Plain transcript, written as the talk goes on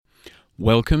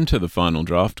Welcome to the Final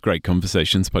Draft Great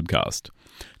Conversations podcast.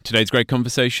 Today's great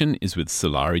conversation is with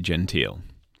Sulari Gentile.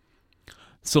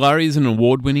 Sulari is an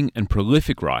award-winning and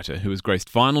prolific writer who has graced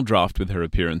Final Draft with her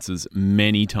appearances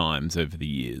many times over the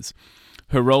years.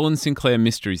 Her Roland Sinclair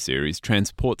mystery series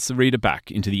transports the reader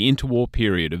back into the interwar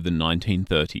period of the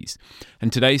 1930s.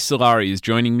 And today Sulari is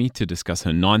joining me to discuss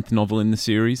her ninth novel in the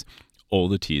series, All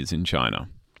the Tears in China.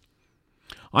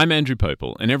 I'm Andrew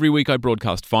Popel, and every week I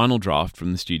broadcast Final Draft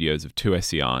from the studios of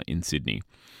 2SER in Sydney.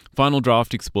 Final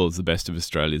Draft explores the best of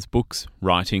Australia's books,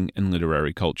 writing and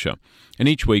literary culture, and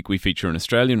each week we feature an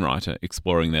Australian writer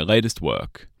exploring their latest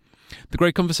work. The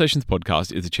Great Conversations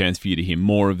podcast is a chance for you to hear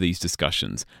more of these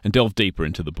discussions and delve deeper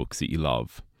into the books that you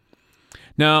love.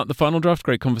 Now, the Final Draft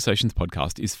Great Conversations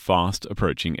podcast is fast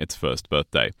approaching its first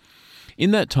birthday.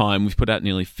 In that time, we've put out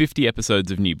nearly 50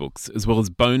 episodes of new books, as well as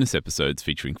bonus episodes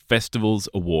featuring festivals,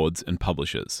 awards, and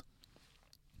publishers.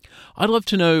 I'd love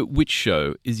to know which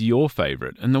show is your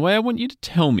favourite, and the way I want you to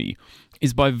tell me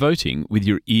is by voting with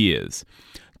your ears.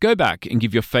 Go back and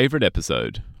give your favourite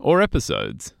episode, or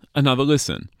episodes, another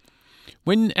listen.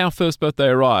 When our first birthday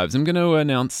arrives, I'm going to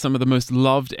announce some of the most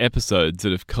loved episodes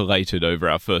that have collated over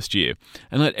our first year,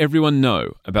 and let everyone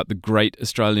know about the great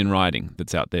Australian writing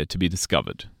that's out there to be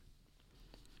discovered.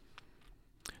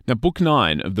 Now, Book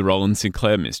 9 of the Roland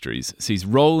Sinclair Mysteries sees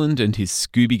Roland and his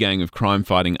Scooby gang of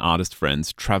crime-fighting artist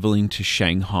friends travelling to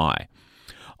Shanghai.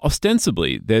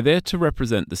 Ostensibly, they're there to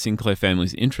represent the Sinclair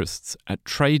family's interests at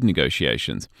trade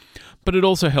negotiations, but it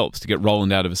also helps to get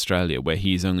Roland out of Australia, where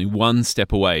he is only one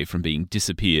step away from being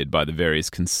disappeared by the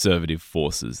various conservative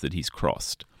forces that he's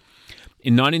crossed.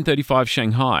 In 1935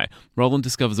 Shanghai, Roland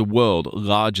discovers a world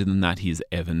larger than that he has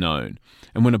ever known.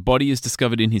 And when a body is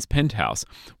discovered in his penthouse,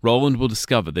 Roland will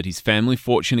discover that his family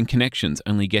fortune and connections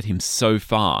only get him so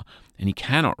far, and he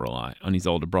cannot rely on his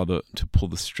older brother to pull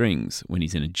the strings when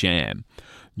he's in a jam.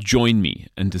 Join me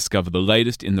and discover the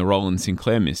latest in the Roland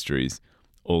Sinclair mysteries,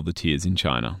 All the Tears in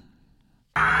China.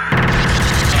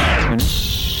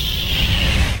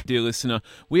 Dear listener,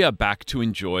 we are back to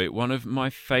enjoy one of my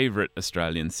favourite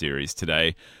Australian series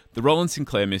today. The Roland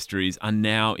Sinclair Mysteries are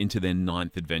now into their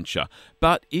ninth adventure.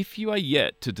 But if you are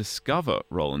yet to discover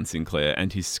Roland Sinclair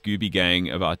and his Scooby gang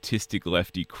of artistic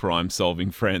lefty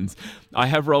crime-solving friends, I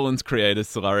have Roland's creator,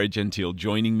 Sulari Gentile,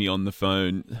 joining me on the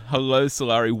phone. Hello,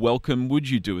 Sulari. Welcome. Would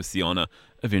you do us the honour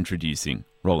of introducing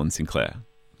Roland Sinclair?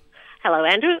 Hello,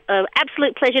 Andrew.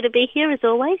 Absolute pleasure to be here, as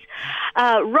always.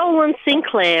 Roland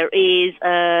Sinclair is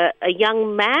a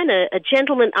young man, a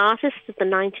gentleman artist of the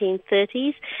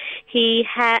 1930s. He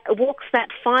walks that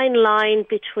fine line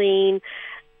between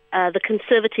the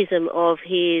conservatism of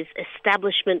his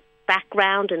establishment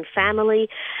background and family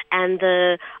and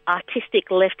the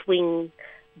artistic left-wing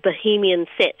bohemian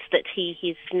sets that he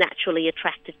is naturally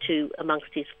attracted to amongst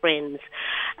his friends.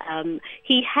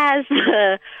 He has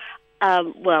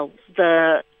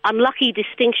the unlucky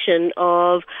distinction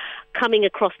of coming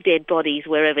across dead bodies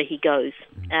wherever he goes,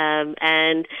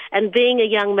 and being a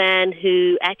young man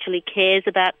who actually cares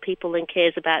about people and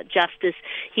cares about justice,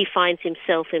 he finds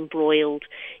himself embroiled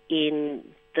in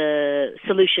the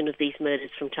solution of these murders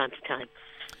from time to time.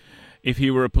 If he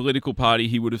were a political party,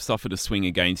 he would have suffered a swing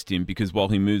against him, because while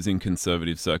he moves in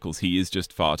conservative circles, he is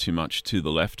just far too much to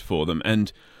the left for them.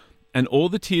 And All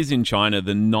the Tears in China,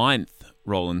 the ninth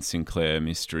Roland Sinclair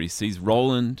mystery, sees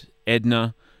Roland,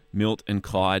 Edna, Milt and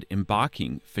Clyde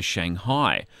embarking for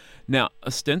Shanghai. Now,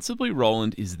 ostensibly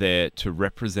Roland is there to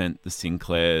represent the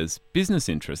Sinclairs' business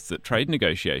interests at trade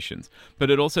negotiations,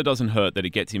 but it also doesn't hurt that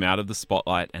it gets him out of the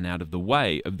spotlight and out of the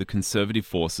way of the conservative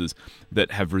forces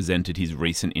that have resented his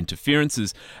recent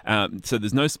interferences. So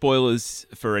there's no spoilers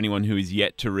for anyone who is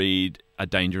yet to read A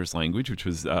Dangerous Language, which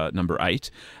was number 8.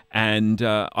 And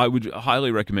I would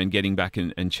highly recommend getting back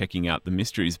and checking out the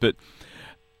mysteries. But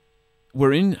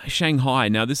we're in Shanghai.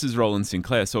 Now, this is Roland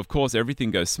Sinclair, so of course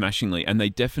everything goes smashingly, and they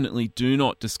definitely do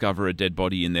not discover a dead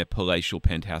body in their palatial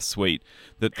penthouse suite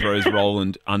that throws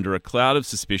Roland under a cloud of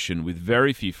suspicion with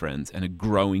very few friends and a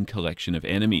growing collection of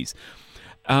enemies.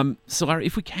 Sulari,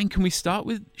 if we can we start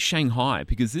with Shanghai?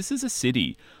 Because this is a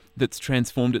city that's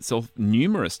transformed itself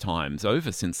numerous times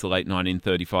over since the late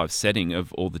 1935 setting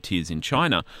of All the Tears in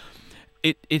China.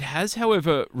 It has,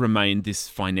 however, remained this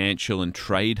financial and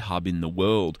trade hub in the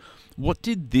world. What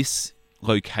did this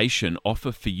location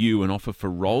offer for you and offer for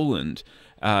Roland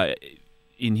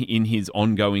in his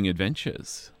ongoing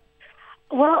adventures?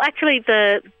 Well, actually,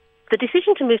 the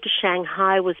decision to move to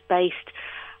Shanghai was based,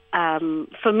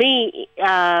 for me,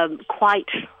 quite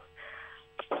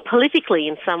politically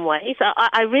in some ways.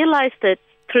 I realised that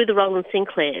through the Roland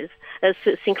Sinclairs,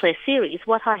 Sinclair series,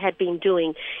 what I had been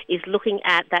doing is looking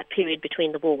at that period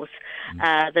between the wars,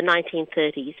 the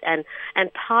 1930s,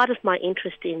 and part of my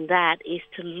interest in that is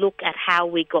to look at how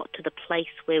we got to the place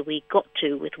where we got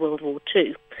to with World War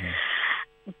II.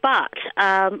 But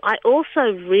I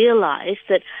also realized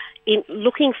that in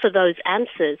looking for those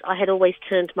answers, I had always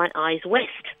turned my eyes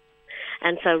west.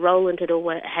 And so Roland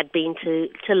had been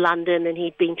to London, and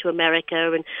he'd been to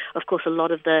America, and of course a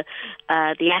lot of the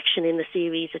action in the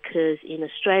series occurs in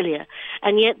Australia.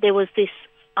 And yet there was this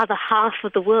other half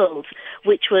of the world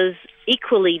which was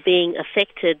equally being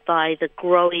affected by the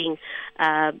growing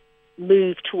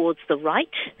move towards the right,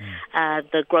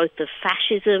 the growth of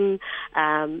fascism,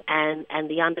 and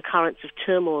the undercurrents of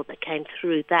turmoil that came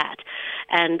through that.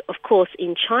 And of course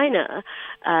in China,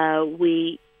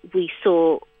 we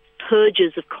saw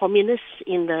purges of communists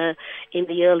in the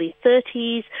early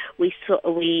 30s. We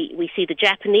see the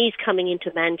Japanese coming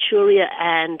into Manchuria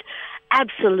and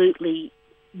absolutely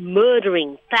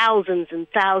murdering thousands and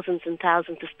thousands and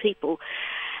thousands of people.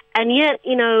 And yet,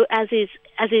 as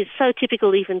is so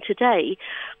typical even today,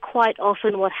 quite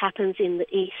often what happens in the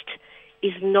East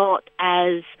is not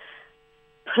as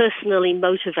personally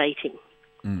motivating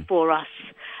for us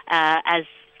as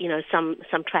some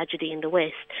tragedy in the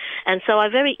West. And so I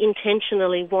very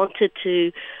intentionally wanted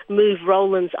to move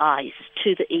Roland's eyes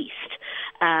to the East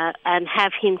and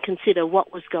have him consider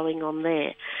what was going on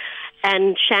there.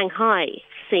 And Shanghai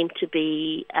seemed to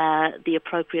be the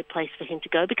appropriate place for him to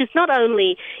go, because not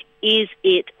only is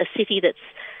it a city that's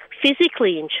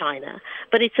physically in China,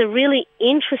 but it's a really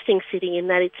interesting city in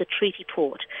that it's a treaty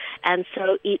port, and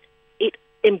so it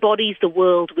embodies the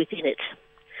world within it.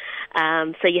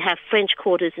 So you have French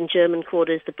quarters and German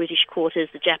quarters, the British quarters,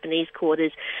 the Japanese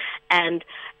quarters, and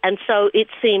so it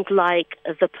seemed like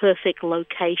the perfect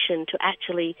location to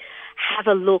actually have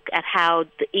a look at how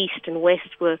the East and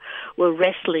West were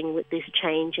wrestling with this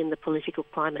change in the political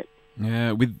climate.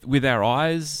 Yeah, with our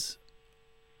eyes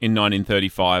in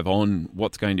 1935 on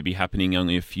what's going to be happening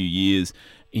only a few years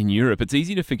in Europe, it's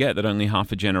easy to forget that only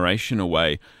half a generation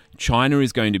away, China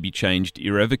is going to be changed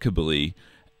irrevocably,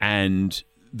 and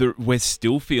we're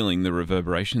still feeling the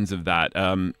reverberations of that,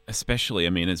 especially,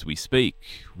 as we speak,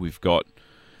 we've got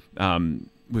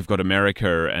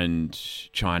America and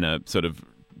China sort of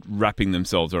wrapping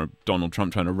themselves, or Donald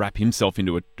Trump trying to wrap himself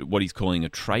into what he's calling a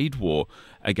trade war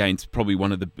against probably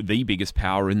one of the biggest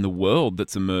power in the world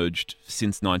that's emerged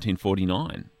since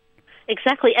 1949.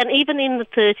 Exactly, and even in the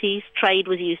 30s, trade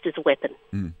was used as a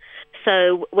weapon.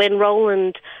 So when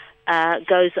Roland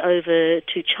goes over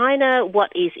to China,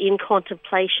 what is in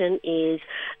contemplation is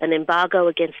an embargo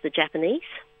against the Japanese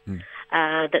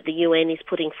that the UN is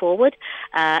putting forward,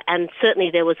 and certainly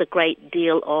there was a great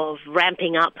deal of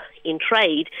ramping up in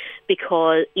trade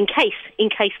because in case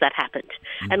that happened,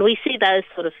 and we see those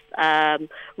sort of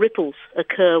ripples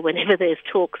occur whenever there's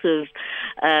talks of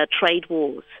trade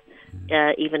wars,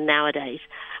 even nowadays.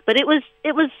 But it was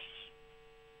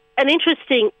a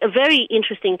very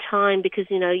interesting time because,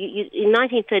 in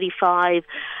 1935,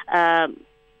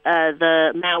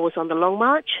 the Mao was on the Long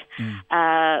March.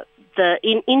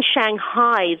 In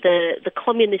Shanghai, the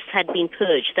communists had been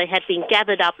purged. They had been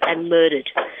gathered up and murdered.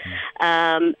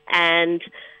 And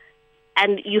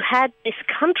you had this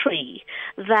country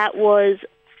that was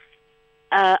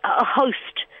a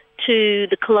host to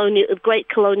the great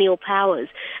colonial powers,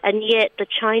 and yet the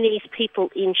Chinese people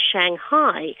in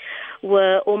Shanghai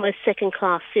were almost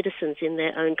second-class citizens in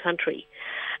their own country.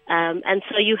 And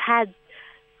so you had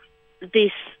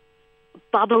this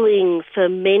bubbling,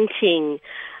 fermenting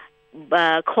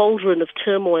cauldron of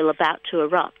turmoil about to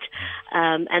erupt.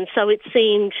 And so it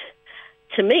seemed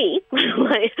to me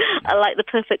like the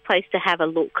perfect place to have a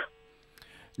look.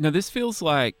 Now, this feels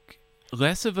like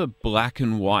less of a black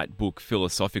and white book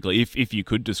philosophically, if you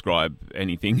could describe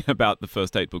anything about the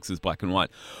first 8 books as black and white.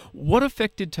 What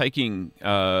affected taking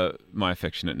my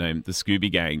affectionate name, the Scooby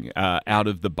Gang, out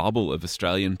of the bubble of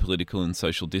Australian political and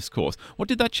social discourse? What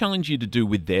did that challenge you to do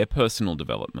with their personal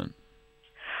development?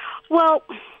 Well,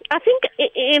 I think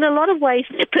in a lot of ways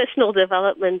their personal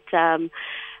development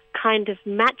kind of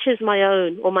matches my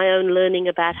own learning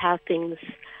about how things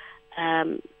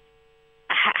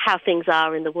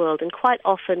are in the world. And quite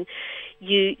often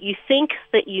you think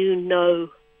that you know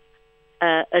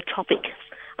a topic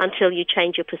until you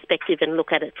change your perspective and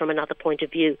look at it from another point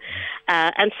of view.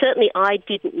 And certainly I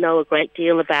didn't know a great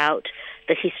deal about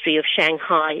the history of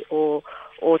Shanghai or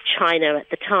China at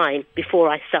the time before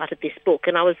I started this book.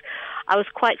 And I was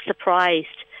quite surprised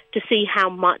to see how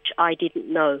much I didn't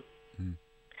know.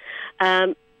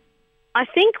 I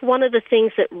think one of the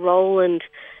things that Roland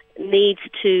needs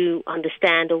to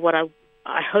understand, or what I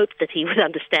I hope that he would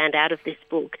understand out of this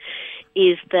book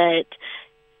is that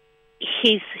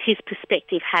his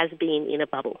perspective has been in a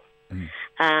bubble.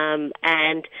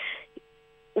 And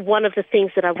one of the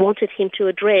things that I wanted him to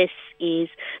address is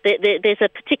there's a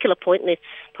particular point, and it's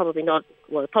probably not,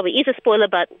 well, it probably is a spoiler,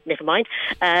 but never mind,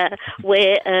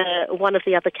 where one of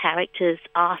the other characters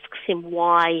asks him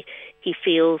why he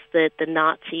feels that the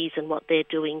Nazis and what they're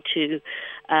doing to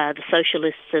the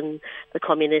socialists and the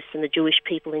communists and the Jewish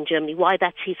people in Germany, why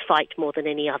that's his fight more than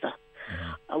any other.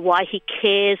 Why he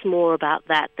cares more about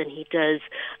that than he does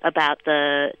about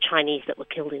the Chinese that were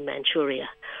killed in Manchuria,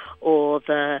 or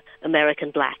the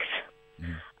American blacks,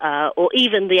 or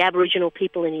even the Aboriginal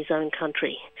people in his own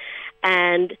country.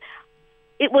 And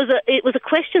it was a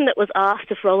question that was asked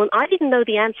of Roland. I didn't know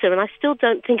the answer, and I still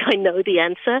don't think I know the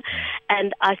answer.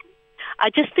 And I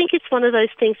just think it's one of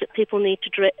those things that people need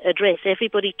to address.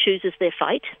 Everybody chooses their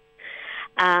fight,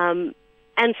 and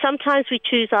sometimes we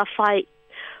choose our fight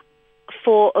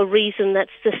for a reason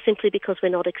that's just simply because we're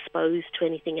not exposed to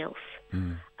anything else,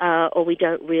 or we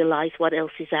don't realize what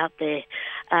else is out there.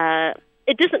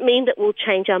 It doesn't mean that we'll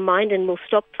change our mind and we'll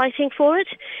stop fighting for it.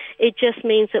 It just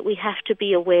means that we have to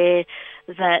be aware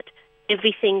that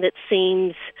everything that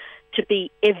seems to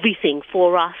be everything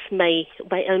for us may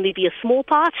only be a small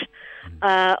part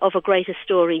of a greater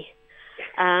story.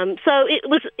 So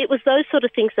it was those sort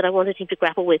of things that I wanted him to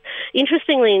grapple with.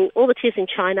 Interestingly, in All the Tears in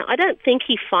China, I don't think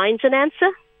he finds an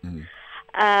answer.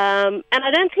 And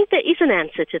I don't think there is an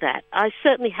answer to that. I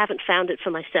certainly haven't found it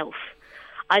for myself.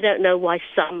 I don't know why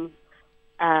some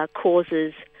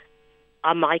causes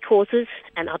are my causes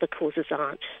and other causes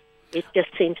aren't. It just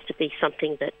seems to be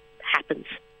something that happens.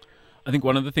 I think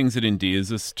one of the things that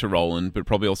endears us to Roland, but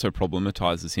probably also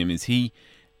problematizes him, is he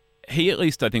at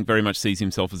least, I think, very much sees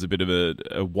himself as a bit of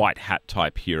a white hat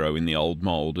type hero in the old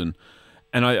mould. And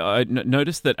I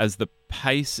noticed that as the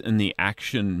pace and the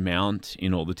action mount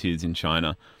in All the Tears in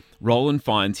China, Roland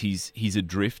finds he's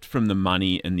adrift from the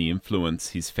money and the influence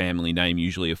his family name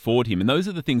usually afford him. And those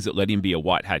are the things that let him be a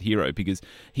white hat hero, because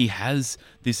he has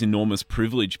this enormous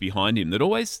privilege behind him that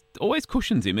always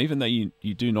cushions him, even though you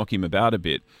do knock him about a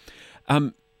bit.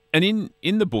 And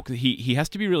in the book, he has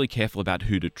to be really careful about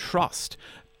who to trust.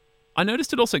 I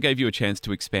noticed it also gave you a chance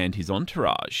to expand his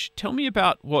entourage. Tell me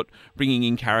about what bringing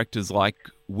in characters like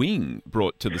Wing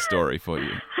brought to the story for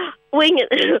you. Wing,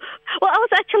 well, I was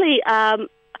actually,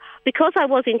 because I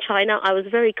was in China, I was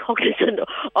very cognizant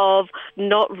of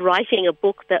not writing a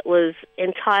book that was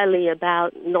entirely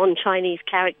about non-Chinese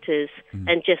characters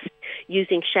and just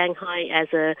using Shanghai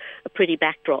as a pretty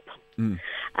backdrop.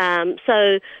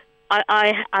 So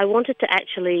I wanted to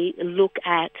actually look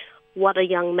at what a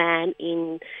young man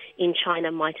in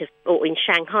China might have, or in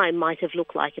Shanghai might have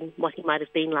looked like, and what he might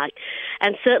have been like.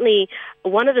 And certainly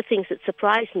one of the things that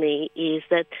surprised me is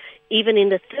that even in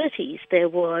the 30s, there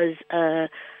was a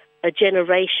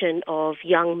generation of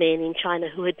young men in China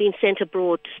who had been sent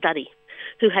abroad to study,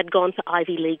 who had gone to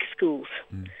Ivy League schools.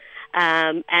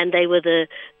 And they were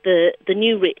the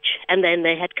new rich, and then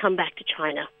they had come back to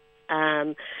China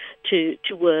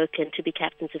to work and to be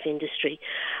captains of industry.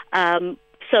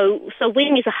 So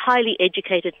Wing is a highly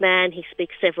educated man. He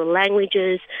speaks several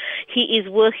languages. He is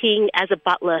working as a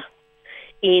butler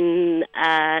in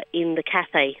the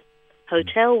Cathay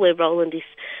Hotel where Roland is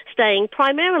staying,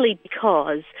 primarily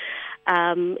because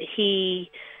he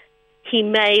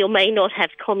may or may not have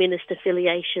communist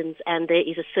affiliations, and there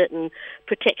is a certain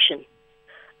protection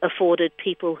afforded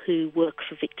people who work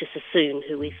for Victor Sassoon,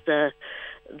 who is the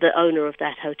owner of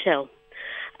that hotel.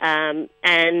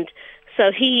 And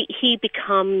so he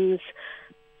becomes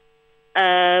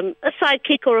a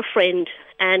sidekick or a friend,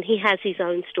 and he has his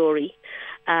own story.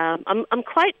 I'm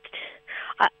quite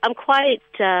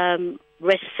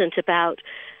reticent about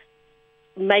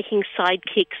making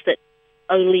sidekicks that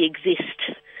only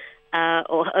exist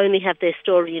or only have their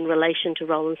story in relation to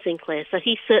Roland Sinclair. So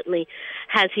he certainly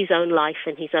has his own life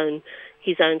and his own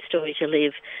story to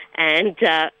live, and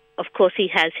of course he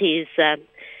has he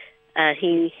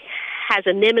has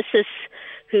a nemesis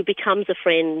who becomes a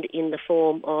friend in the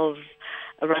form of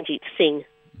Ranjit Singh,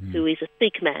 who is a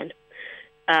Sikh man,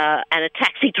 and a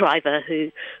taxi driver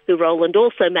who Roland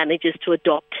also manages to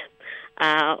adopt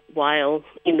while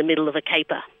in the middle of a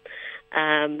caper.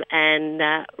 And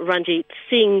Ranjit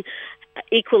Singh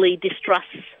equally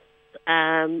distrusts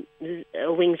Wing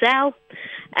Zhao,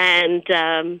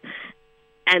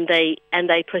 and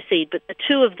they proceed. But the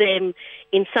two of them,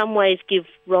 in some ways, give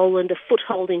Roland a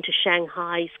foothold into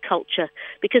Shanghai's culture,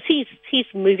 because he's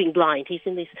moving blind. He's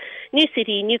in this new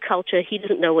city, new culture. He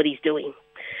doesn't know what he's doing,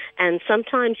 and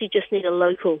sometimes you just need a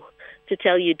local to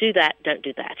tell you, do that, don't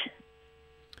do that.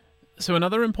 So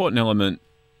another important element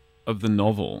of the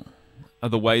novel are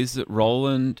the ways that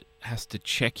Roland has to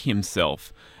check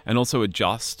himself and also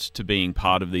adjust to being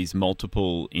part of these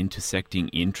multiple intersecting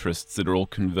interests that are all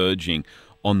converging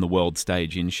on the world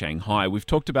stage in Shanghai. We've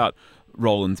talked about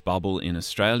Roland's bubble in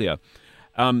Australia.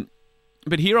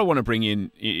 But here I want to bring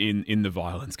in the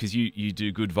violence, because you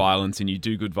do good violence and you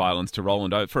do good violence to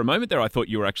Roland. For a moment there, I thought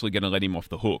you were actually going to let him off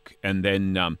the hook, and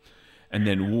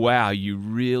then wow, you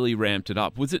really ramped it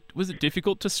up. Was it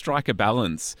difficult to strike a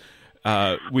balance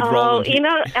with Roland?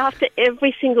 After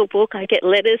every single book, I get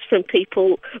letters from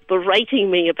people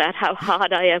berating me about how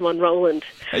hard I am on Roland.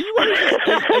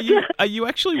 Are you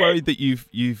actually worried that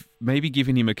you've maybe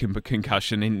given him a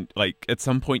concussion, and like at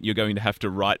some point you're going to have to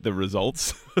write the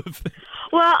results?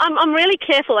 Well, I'm really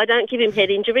careful. I don't give him head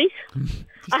injuries.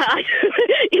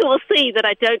 You will see that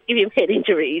I don't give him head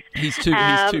injuries. He's too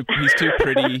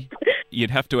pretty.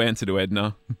 You'd have to answer to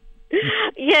Edna.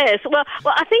 Yes. Well,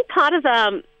 I think part of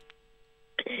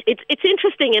it's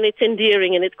interesting and it's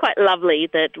endearing and it's quite lovely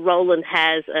that Roland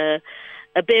has a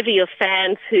bevy of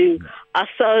fans who are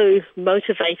so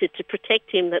motivated to protect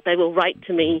him that they will write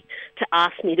to me to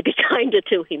ask me to be kinder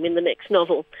to him in the next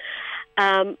novel.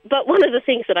 But one of the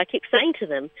things that I keep saying to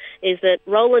them is that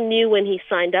Roland knew when he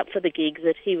signed up for the gig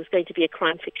that he was going to be a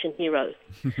crime fiction hero.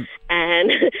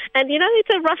 and it's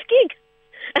a rough gig.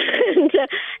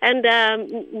 and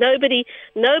nobody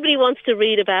wants to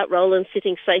read about Roland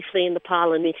sitting safely in the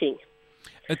parlour knitting.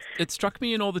 It struck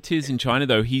me in All the Tears in China,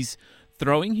 though, he's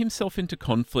throwing himself into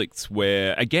conflicts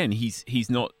where, again, he's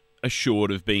not assured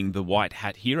of being the white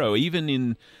hat hero. Even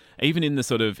in the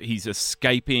sort of, he's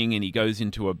escaping and he goes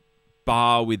into a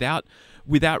bar without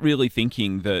really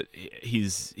thinking that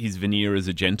his veneer as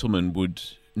a gentleman would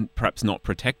perhaps not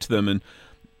protect them. And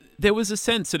there was a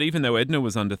sense that even though Edna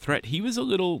was under threat, he was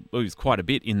quite a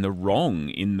bit in the wrong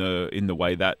in the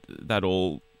way that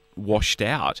all washed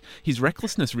out. His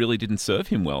recklessness really didn't serve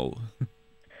him well.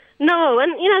 No,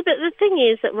 and the thing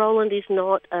is that Roland is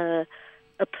not a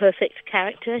perfect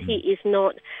character. He is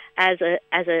not as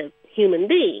a human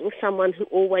being someone who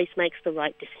always makes the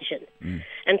right decision.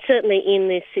 And certainly in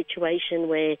this situation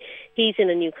where he's in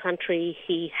a new country,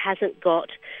 he hasn't got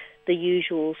the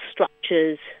usual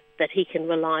structures that he can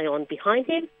rely on behind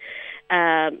him.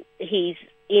 He's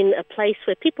in a place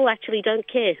where people actually don't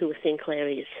care who a Sinclair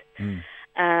is.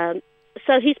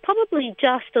 So he's probably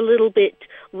just a little bit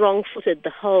wrong-footed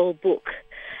the whole book.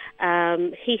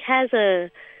 He has an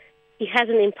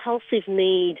impulsive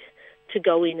need to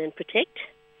go in and protect,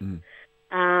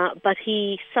 but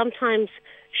he sometimes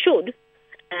should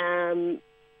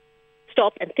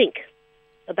stop and think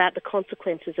about the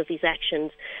consequences of his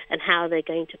actions and how they're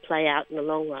going to play out in the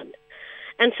long run.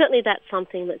 And certainly that's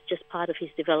something that's just part of his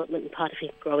development and part of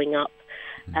him growing up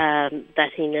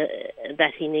that he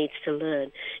needs to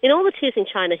learn. In All the Tears in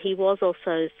China, he was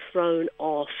also thrown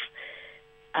off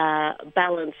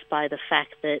balance by the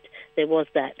fact that there was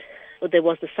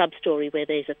the sub-story where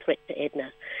there's a threat to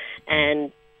Edna.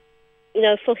 And,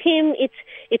 for him,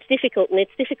 it's difficult, and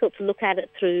it's difficult to look at it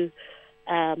through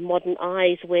modern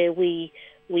eyes where we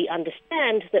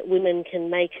understand that women can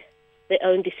make their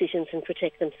own decisions and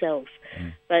protect themselves.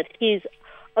 But his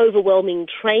overwhelming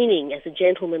training as a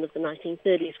gentleman of the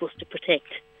 1930s was to protect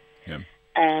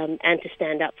and to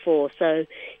stand up for. So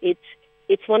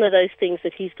it's one of those things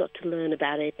that he's got to learn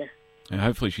about Edna. And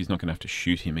hopefully she's not going to have to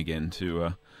shoot him again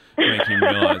to make him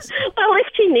realise. Well, if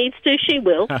she needs to, she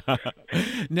will.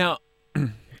 Now,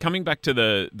 coming back to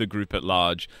the group at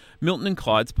large, Milton and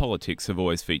Clyde's politics have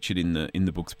always featured in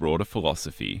the book's broader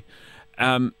philosophy,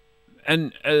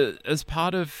 and as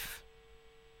part of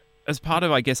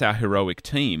I guess our heroic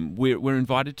team, we're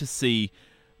invited to see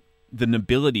the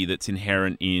nobility that's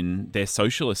inherent in their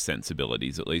socialist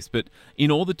sensibilities, at least. But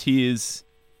in All the Tears,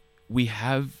 we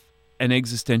have an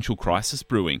existential crisis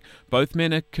brewing. Both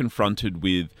men are confronted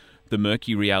with the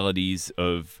murky realities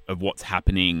of what's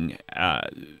happening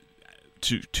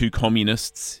to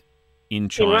communists in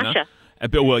China. In Russia.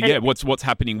 What's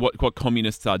happening, what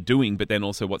communists are doing, but then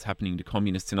also what's happening to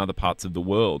communists in other parts of the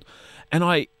world.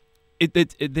 And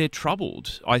they're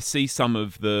troubled. I see some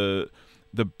of the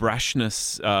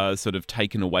brashness sort of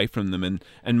taken away from them,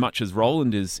 and much as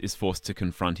Roland is forced to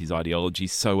confront his ideology,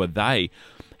 so are they.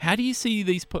 How do you see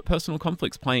these personal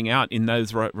conflicts playing out in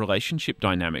those relationship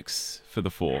dynamics for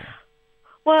the four?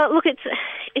 Well, look,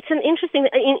 it's an interesting.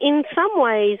 In some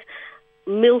ways,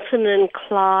 Milton and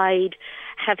Clyde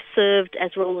have served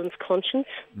as Roland's conscience,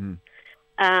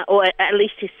 or at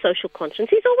least his social conscience.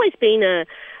 He's always been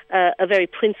a very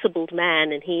principled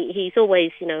man, and he's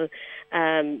always,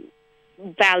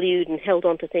 valued and held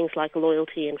on to things like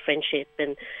loyalty and friendship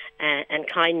and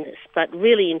kindness. But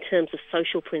really, in terms of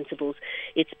social principles,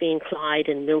 it's been Clyde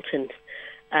and Milton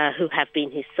who have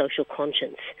been his social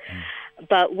conscience.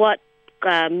 But what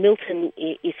Milton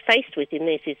is faced with in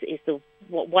this is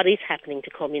what is happening to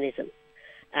communism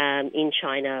in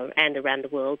China and around the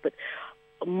world, but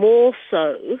more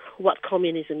so what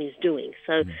communism is doing.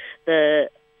 So the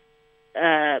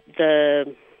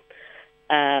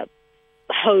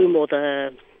home or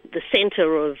the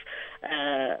center of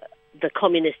the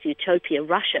communist utopia,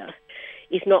 Russia,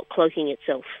 is not cloaking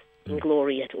itself in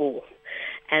glory at all.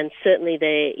 And certainly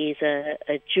there is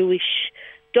a Jewish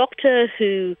doctor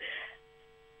who,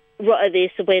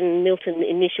 when Milton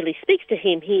initially speaks to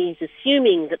him, he's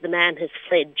assuming that the man has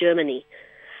fled Germany,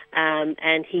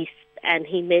 and he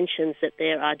mentions that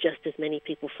there are just as many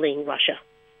people fleeing Russia.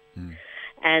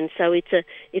 And so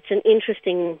it's an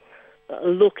interesting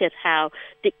look at how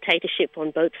dictatorship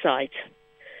on both sides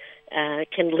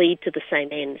can lead to the same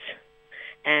ends.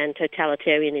 And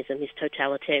totalitarianism is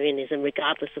totalitarianism,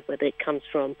 regardless of whether it comes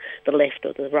from the left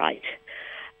or the right.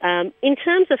 In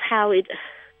terms of how it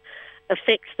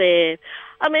affects I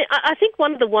think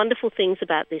one of the wonderful things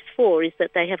about this four is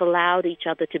that they have allowed each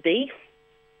other to be.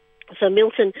 So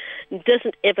Milton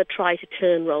doesn't ever try to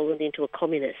turn Roland into a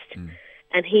communist,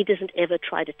 and he doesn't ever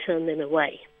try to turn them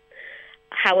away.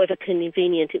 However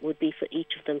convenient it would be for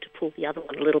each of them to pull the other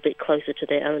one a little bit closer to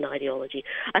their own ideology.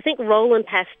 I think Roland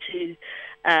has to,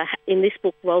 in this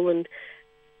book, Roland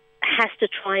has to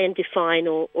try and define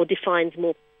or defines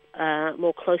more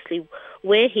closely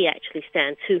where he actually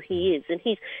stands, who he is. And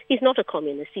he's not a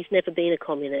communist. He's never been a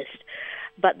communist.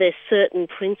 But there's certain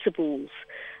principles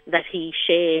that he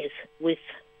shares with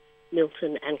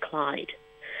Milton and Clyde.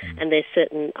 And there's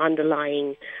certain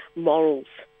underlying morals,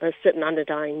 a certain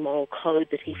underlying moral code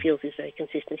that he feels is very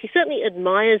consistent. He certainly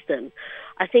admires them.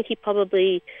 I think he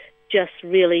probably just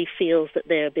really feels that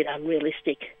they're a bit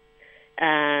unrealistic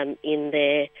in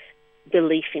their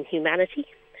belief in humanity.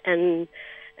 And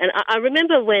I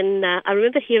remember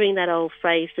hearing that old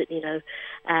phrase that,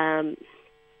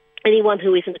 anyone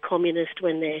who isn't a communist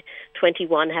when they're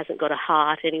 21 hasn't got a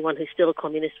heart. Anyone who's still a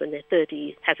communist when they're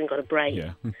 30 hasn't got a brain.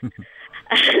 Yeah.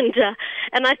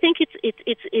 And I think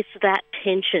it's that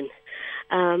tension.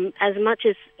 As much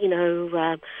as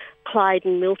Clyde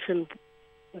and Milton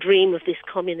dream of this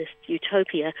communist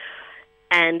utopia,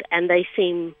 and they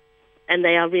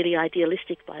are really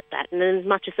idealistic about that. And as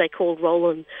much as they call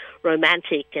Roland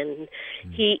romantic, and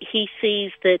he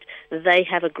sees that they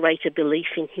have a greater belief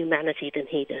in humanity than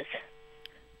he does.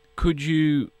 Could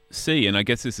you see, and I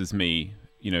guess this is me,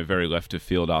 very left of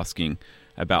field asking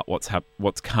about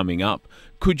what's coming up,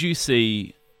 could you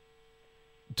see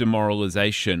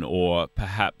demoralization or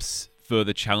perhaps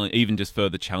further challenging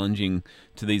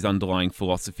to these underlying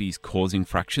philosophies causing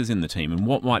fractures in the team? And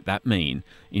what might that mean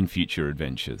in future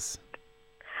adventures?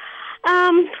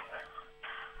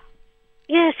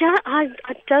 Yes, I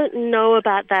don't know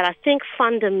about that. I think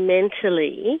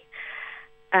fundamentally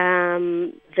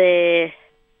their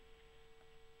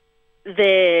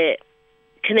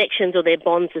connections or their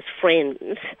bonds as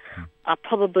friends are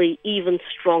probably even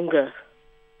stronger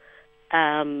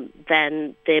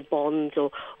than their bonds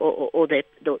or their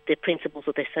principles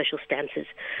or their social stances.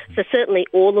 So certainly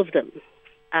all of them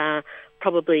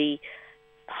probably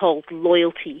hold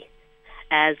loyalty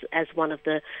as one of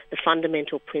the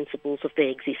fundamental principles of their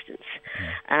existence.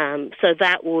 So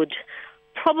that would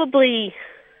probably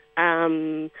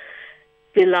belie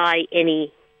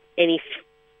any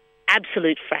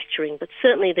absolute fracturing, but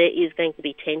certainly there is going to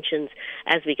be tensions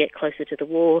as we get closer to the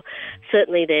war.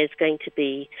 Certainly there's going to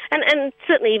be, and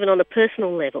certainly even on a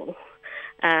personal level,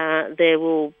 there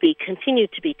will continue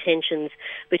to be tensions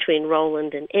between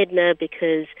Roland and Edna,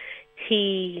 because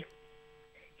he's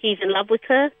in love with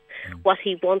her. What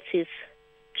he wants is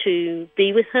to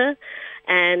be with her,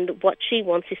 and what she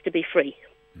wants is to be free.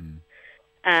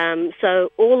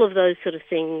 So all of those sort of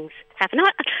things happen.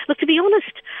 Look, to be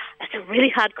honest, that's a really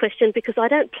hard question because I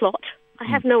don't plot. I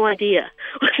have no idea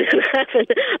what's going to happen.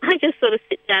 I just sort of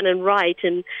sit down and write,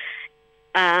 and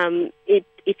it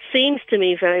seems to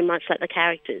me very much like the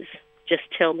characters just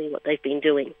tell me what they've been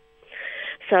doing.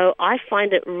 So I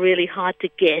find it really hard to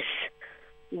guess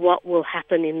what will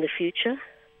happen in the future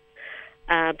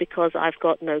because I've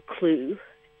got no clue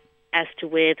as to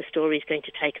where the story is going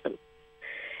to take them,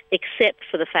 except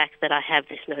for the fact that I have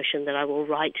this notion that I will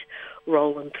write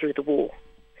Roland through the war.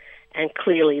 And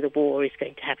clearly the war is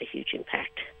going to have a huge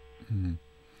impact.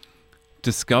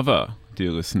 Discover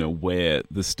dear listener, where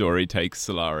the story takes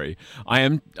Sulari. I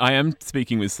am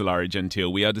speaking with Sulari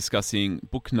Gentile. We are discussing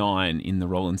Book 9 in the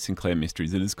Roland Sinclair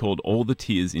Mysteries. It is called All the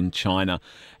Tears in China.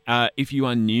 If you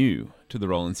are new to the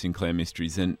Roland Sinclair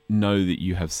Mysteries, then know that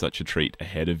you have such a treat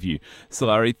ahead of you.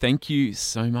 Sulari, thank you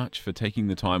so much for taking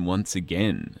the time once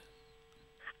again.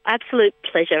 Absolute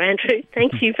pleasure, Andrew.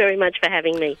 Thank you very much for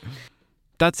having me.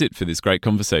 That's it for this great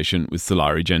conversation with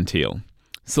Sulari Gentile.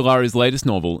 Sulari's latest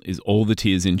novel is All the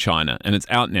Tears in China, and it's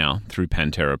out now through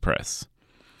Pantera Press.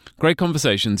 Great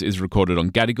Conversations is recorded on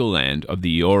Gadigal land of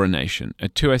the Eora Nation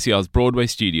at 2SER's Broadway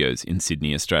Studios in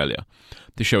Sydney, Australia.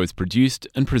 The show is produced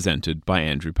and presented by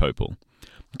Andrew Popel.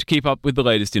 To keep up with the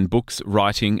latest in books,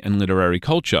 writing and literary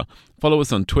culture, follow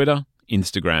us on Twitter,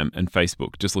 Instagram and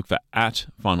Facebook. Just look for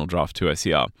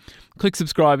 @FinalDraft2SER. Click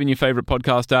subscribe in your favourite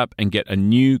podcast app and get a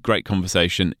new great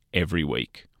conversation every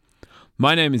week.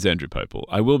 My name is Andrew Popel.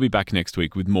 I will be back next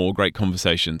week with more great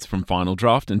conversations from Final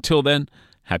Draft. Until then,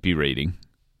 happy reading.